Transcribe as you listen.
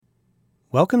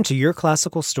Welcome to Your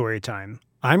Classical Storytime.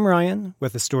 I'm Ryan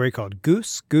with a story called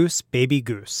Goose, Goose, Baby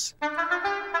Goose.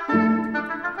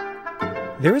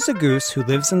 There is a goose who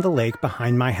lives in the lake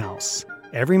behind my house.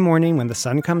 Every morning when the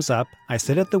sun comes up, I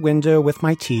sit at the window with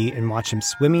my tea and watch him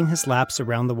swimming his laps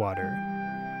around the water.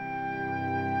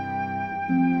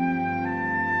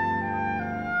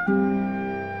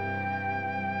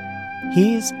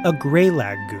 He's a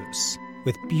gray-lag goose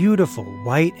with beautiful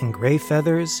white and gray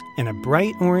feathers and a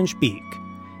bright orange beak.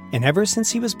 And ever since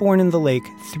he was born in the lake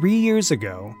 3 years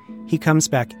ago, he comes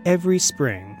back every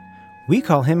spring. We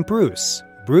call him Bruce,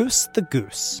 Bruce the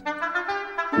Goose.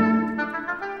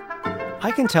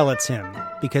 I can tell it's him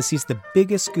because he's the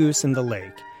biggest goose in the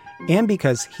lake and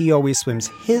because he always swims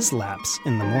his laps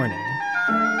in the morning.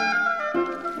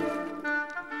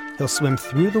 He'll swim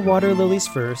through the water lilies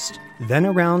first, then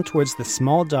around towards the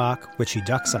small dock, which he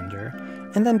ducks under,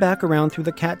 and then back around through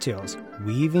the cattails,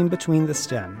 weaving between the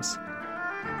stems.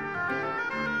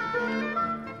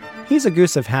 He's a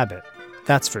goose of habit,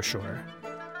 that's for sure.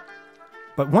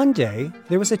 But one day,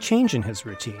 there was a change in his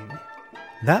routine.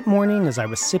 That morning, as I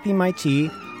was sipping my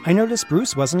tea, I noticed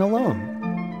Bruce wasn't alone.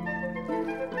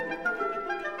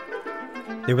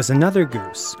 There was another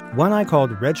goose, one I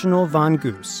called Reginald Von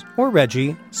Goose, or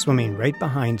Reggie, swimming right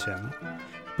behind him.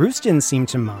 Bruce didn't seem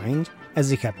to mind, as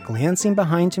he kept glancing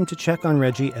behind him to check on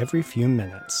Reggie every few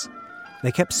minutes.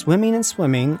 They kept swimming and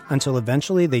swimming until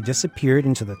eventually they disappeared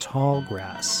into the tall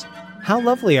grass. How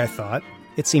lovely, I thought.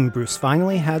 It seemed Bruce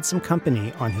finally had some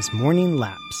company on his morning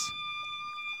laps.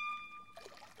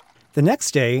 The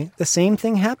next day, the same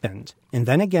thing happened, and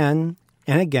then again,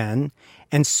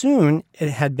 and soon it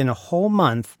had been a whole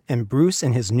month, and Bruce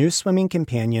and his new swimming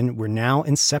companion were now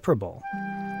inseparable.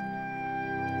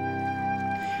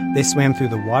 They swam through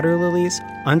the water lilies,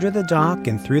 under the dock,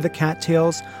 and through the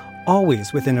cattails,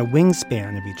 always within a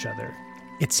wingspan of each other.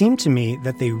 It seemed to me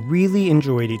that they really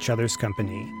enjoyed each other's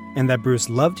company, and that Bruce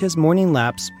loved his morning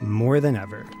laps more than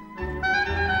ever.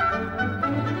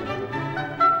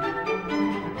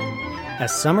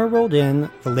 As summer rolled in,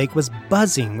 the lake was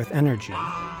buzzing with energy.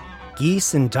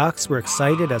 Geese and ducks were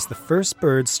excited as the first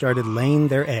birds started laying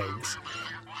their eggs.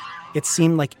 It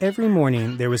seemed like every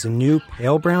morning there was a new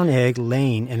pale brown egg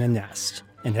laying in a nest.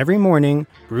 And every morning,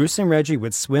 Bruce and Reggie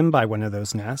would swim by one of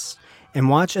those nests and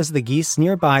watch as the geese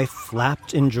nearby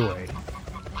flapped in joy.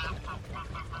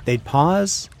 They'd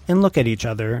pause and look at each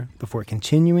other before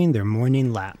continuing their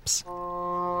morning laps.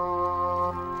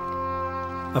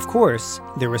 Of course,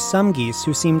 there were some geese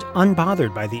who seemed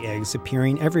unbothered by the eggs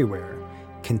appearing everywhere,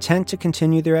 content to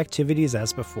continue their activities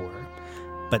as before,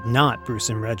 but not Bruce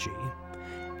and Reggie.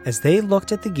 As they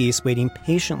looked at the geese waiting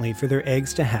patiently for their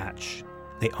eggs to hatch,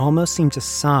 they almost seemed to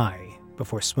sigh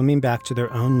before swimming back to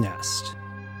their own nest.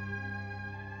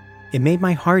 It made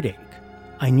my heart ache.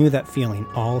 I knew that feeling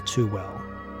all too well.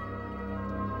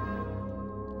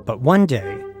 But one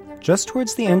day, just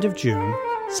towards the end of June,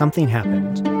 something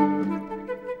happened.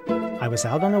 I was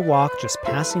out on a walk just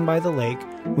passing by the lake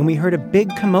when we heard a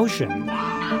big commotion.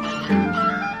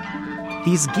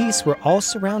 These geese were all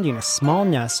surrounding a small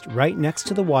nest right next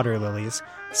to the water lilies,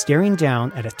 staring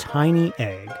down at a tiny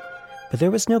egg. But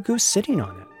there was no goose sitting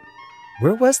on it.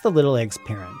 Where was the little egg's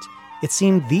parent? It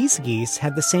seemed these geese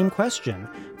had the same question.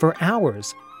 For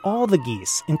hours, all the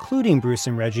geese, including Bruce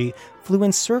and Reggie, flew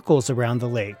in circles around the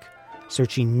lake,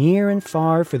 searching near and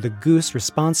far for the goose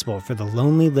responsible for the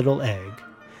lonely little egg.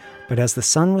 But as the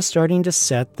sun was starting to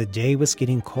set, the day was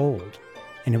getting cold,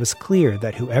 and it was clear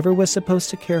that whoever was supposed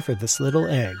to care for this little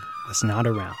egg was not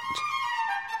around.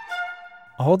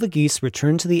 All the geese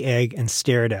returned to the egg and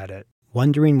stared at it,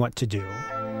 wondering what to do.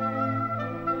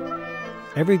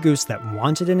 Every goose that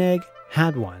wanted an egg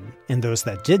had one, and those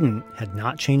that didn't had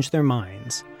not changed their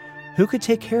minds. Who could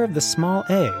take care of the small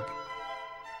egg?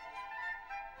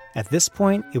 At this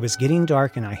point, it was getting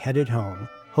dark and I headed home,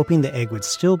 hoping the egg would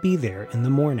still be there in the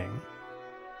morning.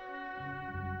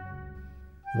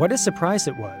 What a surprise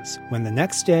it was when the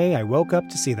next day I woke up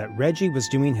to see that Reggie was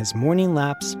doing his morning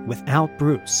laps without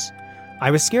Bruce.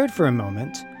 I was scared for a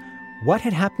moment. What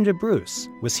had happened to Bruce?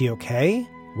 Was he okay?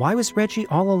 Why was Reggie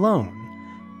all alone?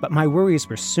 But my worries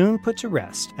were soon put to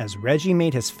rest as Reggie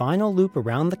made his final loop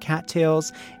around the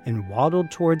cattails and waddled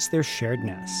towards their shared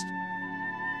nest.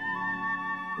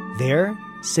 There,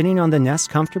 sitting on the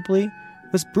nest comfortably,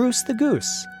 was Bruce the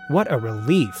Goose. What a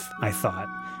relief, I thought.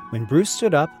 When Bruce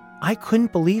stood up, I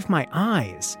couldn't believe my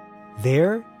eyes.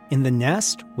 There, in the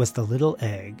nest, was the little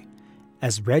egg.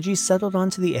 As Reggie settled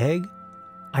onto the egg,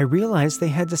 I realized they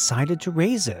had decided to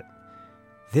raise it.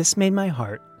 This made my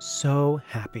heart so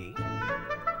happy.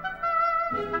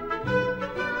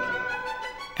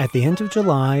 At the end of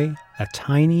July, a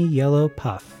tiny yellow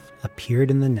puff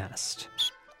appeared in the nest.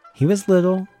 He was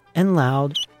little and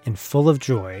loud and full of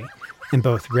joy, and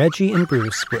both Reggie and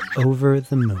Bruce were over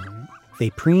the moon.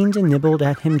 They preened and nibbled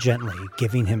at him gently,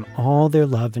 giving him all their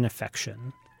love and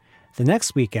affection. The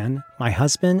next weekend, my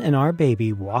husband and our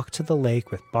baby walked to the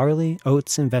lake with barley,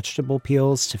 oats, and vegetable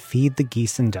peels to feed the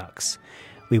geese and ducks.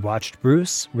 We watched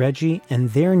Bruce, Reggie,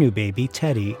 and their new baby,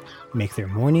 Teddy, make their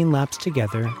morning laps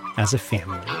together as a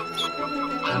family.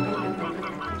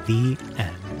 The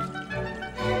end.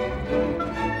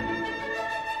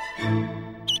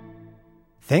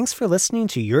 Thanks for listening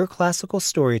to Your Classical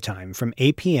Storytime from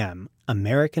APM,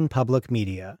 American Public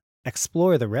Media.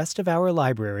 Explore the rest of our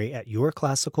library at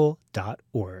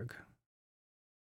yourclassical.org.